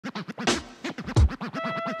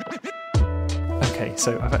Okay,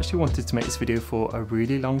 so I've actually wanted to make this video for a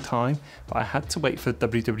really long time, but I had to wait for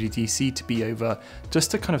WWDC to be over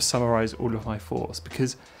just to kind of summarize all of my thoughts,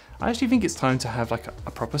 because I actually think it's time to have like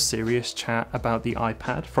a proper serious chat about the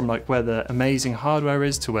iPad, from like where the amazing hardware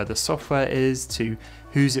is to where the software is to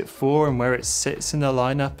who's it for and where it sits in the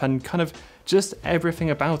lineup and kind of just everything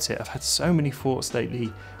about it. I've had so many thoughts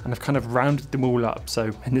lately and I've kind of rounded them all up.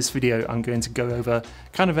 So in this video, I'm going to go over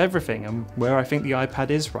kind of everything and where I think the iPad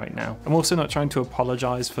is right now. I'm also not trying to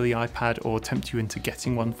apologize for the iPad or tempt you into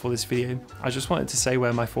getting one for this video. I just wanted to say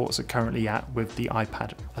where my thoughts are currently at with the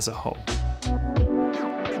iPad as a whole.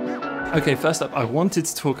 Okay, first up, I wanted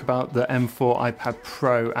to talk about the M4 iPad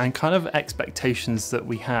Pro and kind of expectations that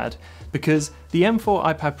we had, because the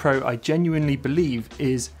M4 iPad Pro, I genuinely believe,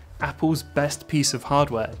 is Apple's best piece of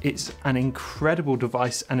hardware. It's an incredible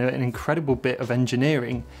device and an incredible bit of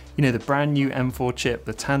engineering. You know, the brand new M4 chip,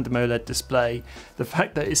 the tandem OLED display, the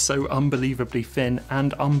fact that it's so unbelievably thin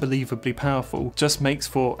and unbelievably powerful just makes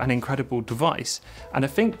for an incredible device. And I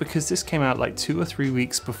think because this came out like 2 or 3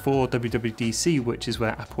 weeks before WWDC, which is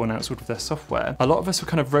where Apple announced all of their software, a lot of us were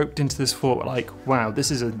kind of roped into this thought like, wow,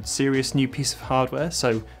 this is a serious new piece of hardware,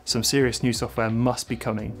 so some serious new software must be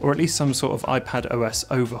coming, or at least some sort of iPadOS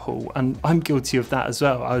overhaul. And I'm guilty of that as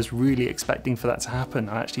well. I was really expecting for that to happen.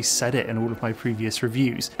 I actually said it in all of my previous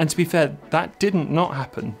reviews. And to be fair, that didn't not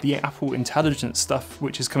happen. The Apple Intelligence stuff,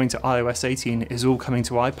 which is coming to iOS 18, is all coming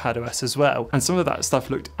to iPadOS as well. And some of that stuff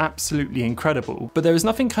looked absolutely incredible. But there was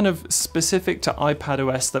nothing kind of specific to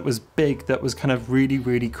iPadOS that was big, that was kind of really,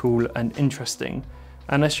 really cool and interesting.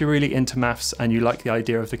 Unless you're really into maths and you like the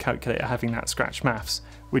idea of the calculator having that scratch maths,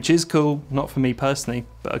 which is cool, not for me personally,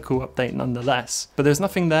 but a cool update nonetheless. But there's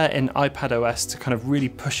nothing there in iPadOS to kind of really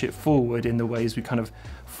push it forward in the ways we kind of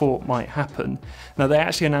thought might happen. Now, they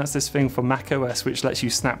actually announced this thing for macOS which lets you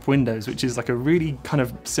snap windows, which is like a really kind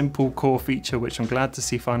of simple core feature which I'm glad to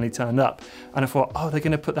see finally turned up. And I thought, oh, they're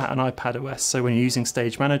going to put that on iPadOS, so when you're using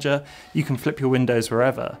Stage Manager you can flip your windows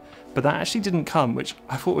wherever. But that actually didn't come, which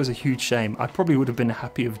I thought was a huge shame. I probably would have been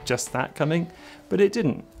happy with just that coming, but it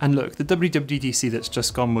didn't. And look, the WWDC that's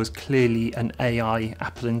just gone was clearly an AI,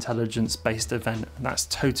 Apple Intelligence based event, and that's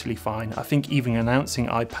totally fine. I think even announcing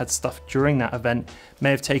iPad stuff during that event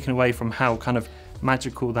may have taken away from how kind of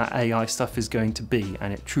magical that AI stuff is going to be,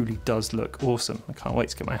 and it truly does look awesome. I can't wait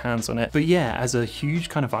to get my hands on it. But yeah, as a huge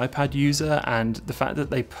kind of iPad user, and the fact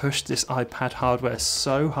that they pushed this iPad hardware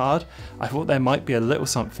so hard, I thought there might be a little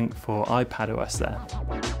something for iPadOS there.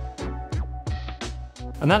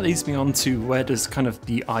 And that leads me on to where does kind of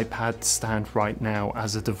the iPad stand right now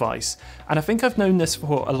as a device. And I think I've known this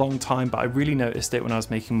for a long time, but I really noticed it when I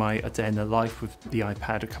was making my A Day in the Life with the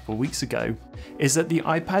iPad a couple of weeks ago, is that the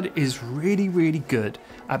iPad is really, really good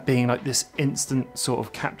at being like this instant sort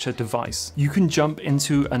of capture device. You can jump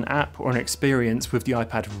into an app or an experience with the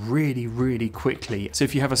iPad really, really quickly. So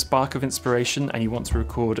if you have a spark of inspiration and you want to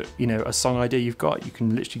record, you know, a song idea you've got, you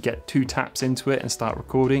can literally get 2 taps into it and start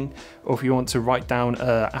recording. Or if you want to write down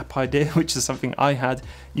app idea, which is something I had,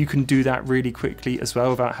 you can do that really quickly as well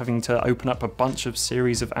without having to open up a bunch of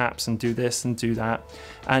series of apps and do this and do that.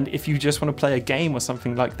 And if you just want to play a game or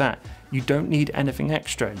something like that, you don't need anything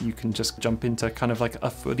extra. You can just jump into kind of like a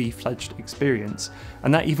fully fledged experience.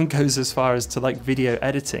 And that even goes as far as to like video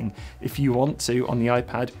editing. If you want to on the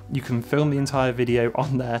iPad, you can film the entire video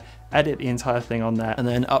on there, edit the entire thing on there, and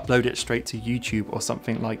then upload it straight to YouTube or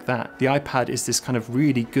something like that. The iPad is this kind of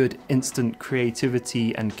really good instant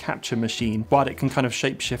creativity and capture machine, but it can kind of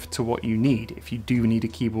shapeshift to what you need. If you do need a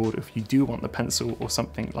keyboard, if you do want the pencil or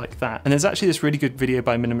something like that. And there's actually this really good video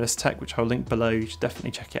by Minimalist Tech, which I'll link below, you should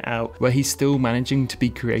definitely check it out, where he's still managing to be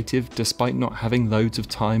creative despite not having loads of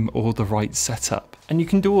time or the right setup. And you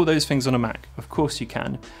can do all those things on a Mac, of course you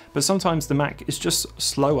can, but sometimes the Mac is just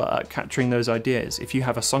slower at capturing those ideas. If you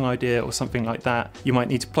have a song idea or something like that, you might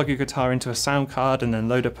need to plug your guitar into a sound card and then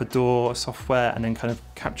load up a DAW software and then kind of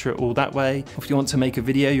capture it all that way. If you want to make a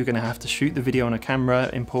video, you're going to have to shoot the video on a camera,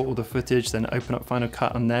 import all the footage, then open up Final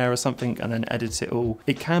Cut on there or something, and then edit it all.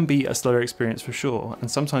 It can be a slower experience for sure, and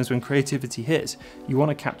sometimes when creativity hits, you want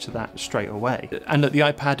to capture that straight away. And look, the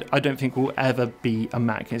iPad I don't think will ever be a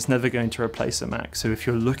Mac. It's never going to replace a Mac. So if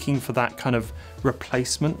you're looking for that kind of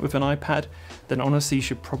replacement with an iPad, then honestly you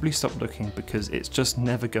should probably stop looking, because it's just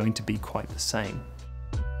never going to be quite the same.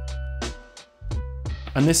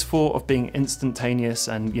 And this thought of being instantaneous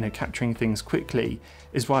and, you know, capturing things quickly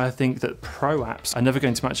is why I think that pro apps are never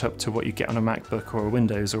going to match up to what you get on a MacBook or a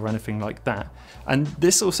Windows or anything like that. And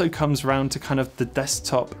this also comes around to kind of the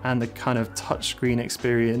desktop and the kind of touchscreen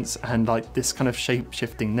experience and like this kind of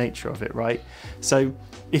shape-shifting nature of it, right? So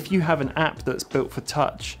if you have an app that's built for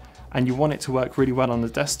touch, and you want it to work really well on the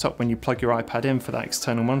desktop when you plug your iPad in for that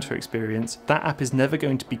external monitor experience, that app is never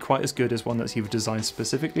going to be quite as good as one that's either designed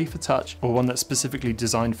specifically for touch or one that's specifically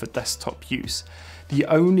designed for desktop use. The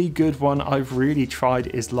only good one I've really tried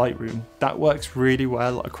is Lightroom. That works really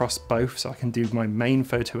well across both, so I can do my main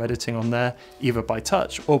photo editing on there either by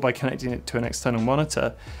touch or by connecting it to an external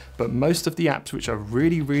monitor. But most of the apps which are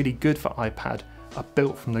really good for iPad are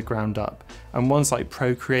built from the ground up. And ones like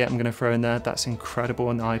Procreate I'm going to throw in there, that's incredible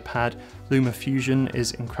on the iPad. LumaFusion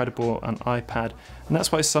is incredible on iPad, and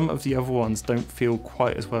that's why some of the other ones don't feel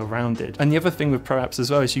quite as well rounded. And the other thing with Pro apps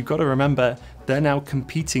as well is you've got to remember they're now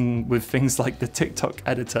competing with things like the TikTok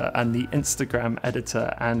editor and the Instagram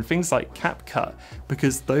editor and things like CapCut,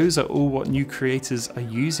 because those are all what new creators are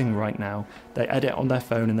using right now. They edit on their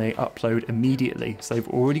phone and they upload immediately, so they've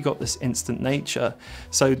already got this instant nature.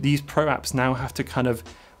 So these Pro apps now have to kind of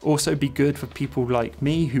also be good for people like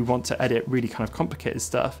me who want to edit really kind of complicated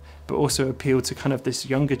stuff, but also appeal to kind of this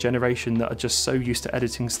younger generation that are just so used to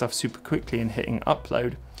editing stuff super quickly and hitting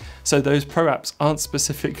upload. So those Pro apps aren't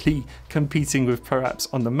specifically competing with Pro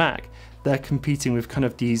apps on the Mac, they're competing with kind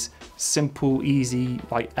of these simple, easy,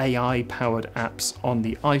 like AI powered apps on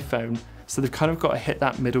the iPhone. So they've kind of got to hit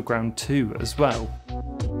that middle ground too as well.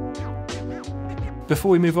 Before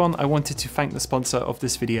we move on, I wanted to thank the sponsor of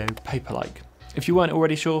this video, Paperlike. If you weren't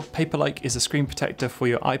already sure, Paperlike is a screen protector for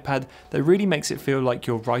your iPad that really makes it feel like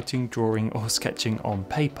you're writing, drawing or sketching on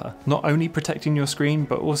paper. Not only protecting your screen,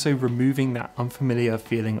 but also removing that unfamiliar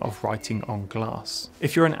feeling of writing on glass.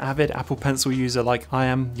 If you're an avid Apple Pencil user like I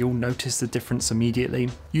am, you'll notice the difference immediately.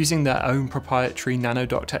 Using their own proprietary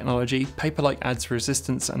nanodock technology, Paperlike adds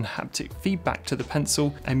resistance and haptic feedback to the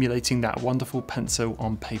pencil, emulating that wonderful pencil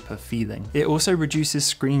on paper feeling. It also reduces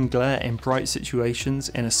screen glare in bright situations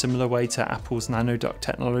in a similar way to Apple's nanodock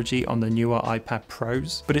technology on the newer iPad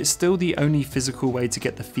Pros, but it's still the only physical way to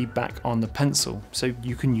get the feedback on the pencil, so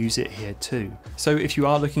you can use it here too. So if you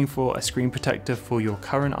are looking for a screen protector for your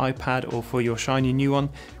current iPad or for your shiny new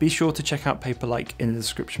one, be sure to check out Paperlike in the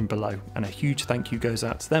description below, and a huge thank you goes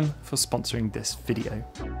out to them for sponsoring this video.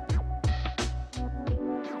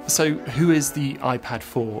 So who is the iPad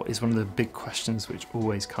for is one of the big questions which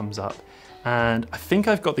always comes up. And I think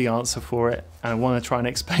I've got the answer for it, and I want to try and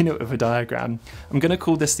explain it with a diagram. I'm going to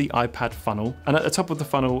call this the iPad funnel, and at the top of the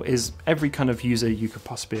funnel is every kind of user you could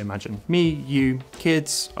possibly imagine. Me, you,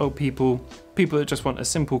 kids, old people, people that just want a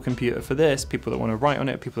simple computer for this, people that want to write on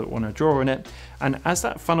it, people that want to draw on it. And as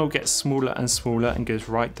that funnel gets smaller and smaller and goes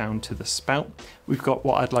right down to the spout, we've got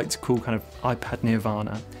what I'd like to call kind of iPad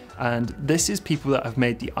nirvana. And this is people that have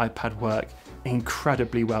made the iPad work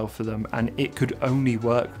incredibly well for them, and it could only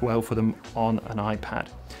work well for them on an iPad.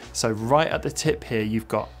 So right at the tip here, you've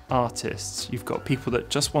got artists, you've got people that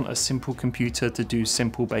just want a simple computer to do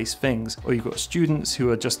simple based things, or you've got students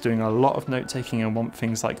who are just doing a lot of note taking and want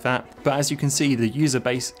things like that. But as you can see, the user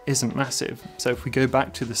base isn't massive. So if we go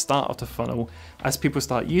back to the start of the funnel, as people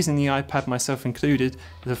start using the iPad, myself included,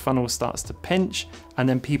 the funnel starts to pinch, and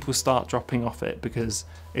then people start dropping off it because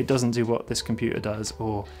it doesn't do what this computer does,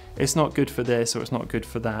 or it's not good for this, or it's not good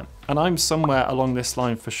for that. And I'm somewhere along this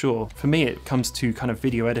line for sure. For me, it comes to kind of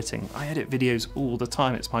video editing. I edit videos all the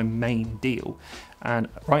time, it's my main deal. And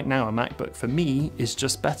right now a MacBook for me is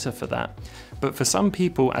just better for that. But for some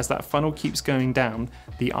people, as that funnel keeps going down,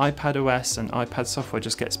 the iPadOS and iPad software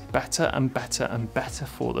just gets better and better and better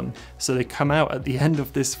for them. So they come out at the end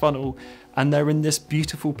of this funnel and they're in this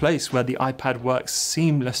beautiful place where the iPad works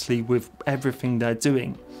seamlessly with everything they're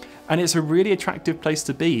doing. And it's a really attractive place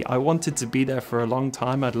to be. I wanted to be there for a long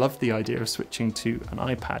time. I'd love the idea of switching to an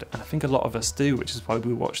iPad, and I think a lot of us do, which is why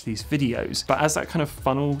we watch these videos. But as that kind of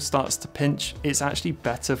funnel starts to pinch, it's actually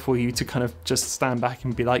better for you to kind of just stand back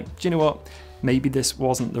and be like, do you know what? Maybe this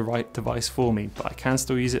wasn't the right device for me, but I can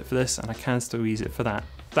still use it for this and I can still use it for that.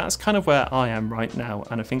 That's kind of where I am right now,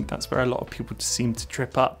 and I think that's where a lot of people seem to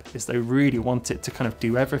trip up, is they really want it to kind of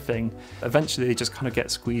do everything. Eventually they just kind of get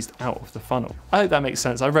squeezed out of the funnel. I hope that makes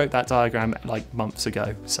sense. I wrote that diagram like months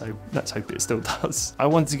ago, so let's hope it still does. I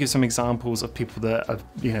wanted to give some examples of people that have,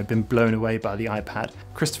 you know, been blown away by the iPad.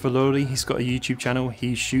 Christopher Lawley, he's got a YouTube channel.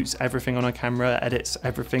 He shoots everything on a camera, edits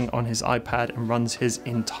everything on his iPad, and runs his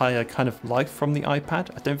entire kind of life from the iPad.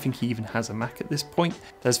 I don't think he even has a Mac at this point.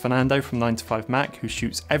 There's Fernando from 9to5Mac, who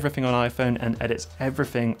shoots everything on iPhone and edits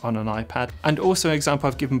everything on an iPad. And also an example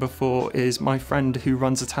I've given before is my friend who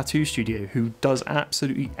runs a tattoo studio, who does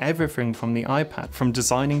absolutely everything from the iPad, from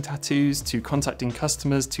designing tattoos to contacting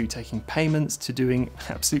customers to taking payments to doing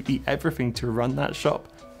absolutely everything to run that shop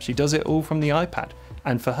She does it all from the iPad.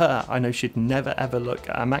 And for her, I know she'd never ever look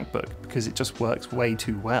at a MacBook because it just works way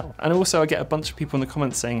too well. And also I get a bunch of people in the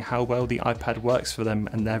comments saying how well the iPad works for them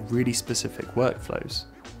and their really specific workflows.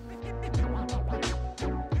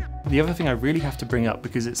 The other thing I really have to bring up,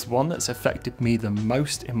 because it's one that's affected me the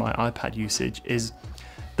most in my iPad usage, is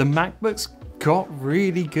the MacBooks got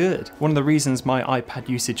really good. One of the reasons my iPad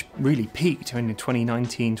usage really peaked in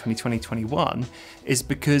 2019, 2020, 2021 is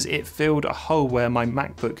because it filled a hole where my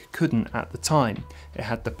MacBook couldn't at the time. It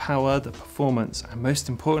had the power, the performance, and most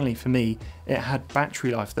importantly for me, it had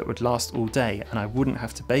battery life that would last all day and I wouldn't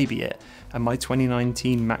have to baby it. And my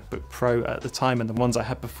 2019 MacBook Pro at the time and the ones I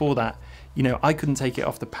had before that, you know, I couldn't take it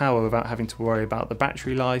off the power without having to worry about the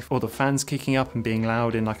battery life or the fans kicking up and being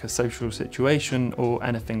loud in like a social situation or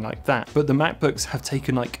anything like that. But the MacBooks have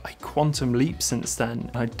taken like a quantum leap since then.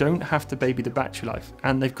 I don't have to baby the battery life,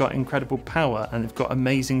 and they've got incredible power and they've got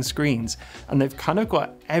amazing screens and they've kind of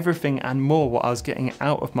got everything and more what I was getting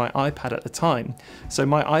out of my iPad at the time. So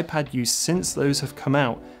my iPad use since those have come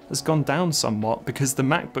out has gone down somewhat because the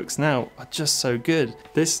MacBooks now are just so good.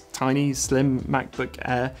 This tiny slim MacBook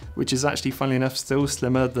Air, which is actually funnily enough still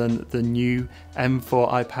slimmer than the new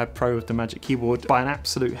M4 iPad Pro with the Magic Keyboard by an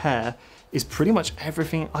absolute hair, is pretty much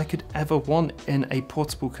everything I could ever want in a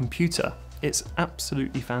portable computer. It's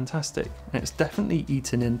absolutely fantastic, and it's definitely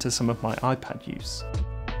eaten into some of my iPad use.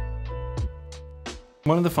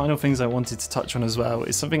 One of the final things I wanted to touch on as well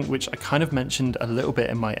is something which I kind of mentioned a little bit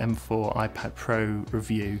in my M4 iPad Pro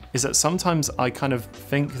review, is that sometimes I kind of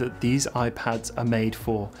think that these iPads are made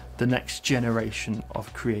for the next generation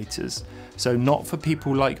of creators. So not for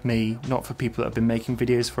people like me, not for people that have been making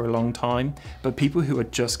videos for a long time, but people who are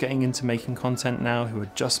just getting into making content now, who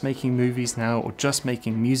are just making movies now, or just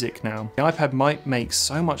making music now. The iPad might make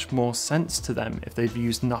so much more sense to them if they've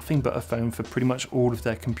used nothing but a phone for pretty much all of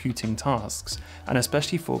their computing tasks. And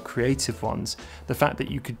especially for creative ones, the fact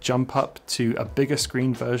that you could jump up to a bigger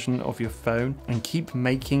screen version of your phone and keep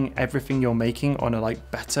making everything you're making on a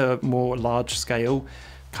like better, more large scale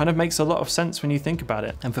kind of makes a lot of sense when you think about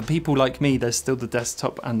it. And for people like me, there's still the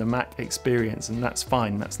desktop and the Mac experience, and that's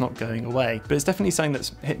fine, that's not going away. But it's definitely something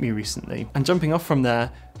that's hit me recently. And jumping off from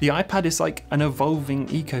there, the iPad is like an evolving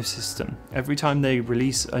ecosystem. Every time they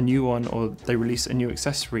release a new one or they release a new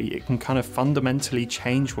accessory, it can kind of fundamentally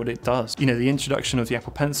change what it does. You know, the introduction of the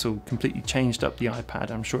Apple Pencil completely changed up the iPad.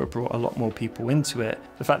 I'm sure it brought a lot more people into it.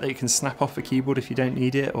 The fact that you can snap off a keyboard if you don't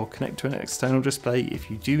need it or connect to an external display if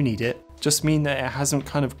you do need it, just mean that it hasn't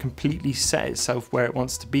kind of completely set itself where it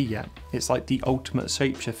wants to be yet. It's like the ultimate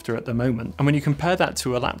shapeshifter at the moment. And when you compare that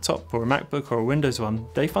to a laptop or a MacBook or a Windows one,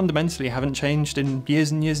 they fundamentally haven't changed in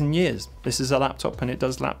years and years and years. This is a laptop and it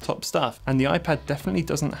does laptop stuff. And the iPad definitely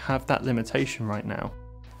doesn't have that limitation right now.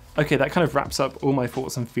 Okay, that kind of wraps up all my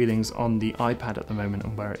thoughts and feelings on the iPad at the moment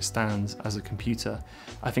and where it stands as a computer.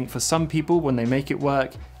 I think for some people, when they make it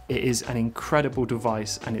work, it is an incredible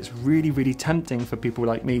device and it's really, really tempting for people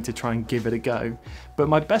like me to try and give it a go. But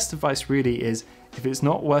my best advice really is, if it's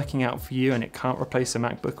not working out for you and it can't replace a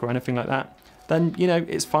MacBook or anything like that, then, you know,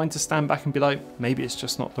 it's fine to stand back and be like, maybe it's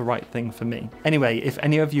just not the right thing for me. Anyway, if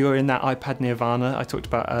any of you are in that iPad nirvana I talked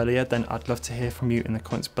about earlier, then I'd love to hear from you in the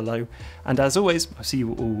comments below. And as always, I'll see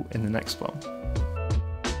you all in the next one.